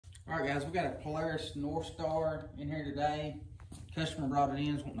Alright guys, we got a Polaris NorthStar in here today. Customer brought it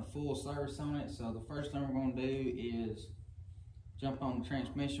in, is wanting a full service on it. So the first thing we're going to do is jump on the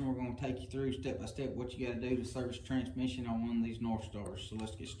transmission. We're going to take you through step by step what you got to do to service the transmission on one of these NorthStars. So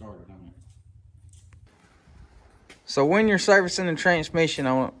let's get started on it. So when you're servicing the transmission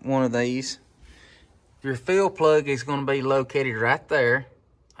on one of these, your fuel plug is going to be located right there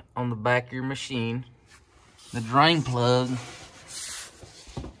on the back of your machine. The drain plug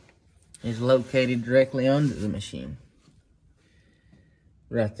is located directly under the machine.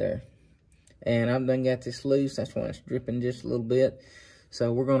 Right there. And I've done got this loose, that's why it's dripping just a little bit.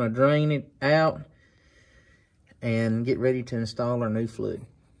 So we're going to drain it out and get ready to install our new fluid.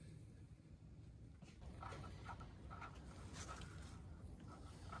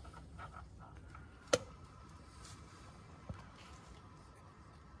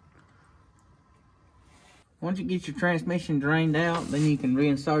 Once you get your transmission drained out, then you can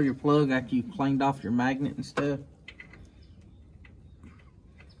reinstall your plug after you've cleaned off your magnet and stuff.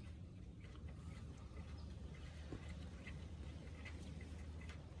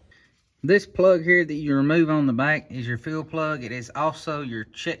 This plug here that you remove on the back is your fuel plug. It is also your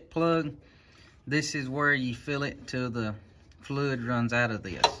check plug. This is where you fill it till the fluid runs out of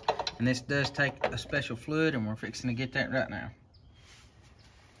this. And this does take a special fluid, and we're fixing to get that right now.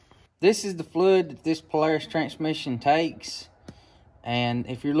 This is the fluid that this Polaris transmission takes. And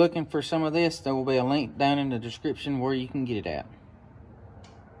if you're looking for some of this, there will be a link down in the description where you can get it at.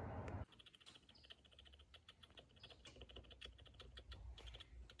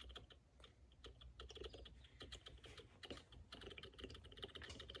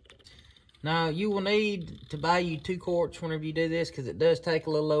 Now, you will need to buy you 2 quarts whenever you do this, because it does take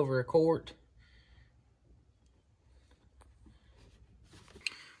a little over a quart.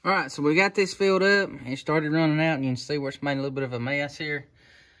 Alright, so we got this filled up. It started running out, and you can see where it's made a little bit of a mess here.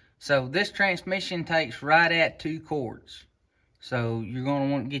 So this transmission takes right at 2 quarts. So you're going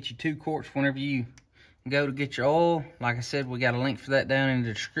to want to get you 2 quarts whenever you go to get your oil. Like I said, we got a link for that down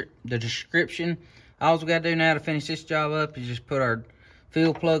in the description. All we got to do now to finish this job up is just put our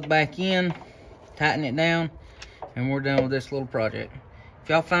fuel plug back in, tighten it down, and we're done with this little project. If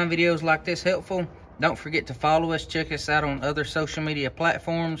y'all find videos like this helpful, don't forget to follow us. Check us out on other social media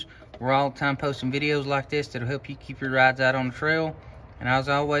platforms. We're all the time posting videos like this that'll help you keep your rides out on the trail. And as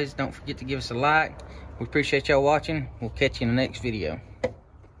always, don't forget to give us a like. We appreciate y'all watching. We'll catch you in the next video.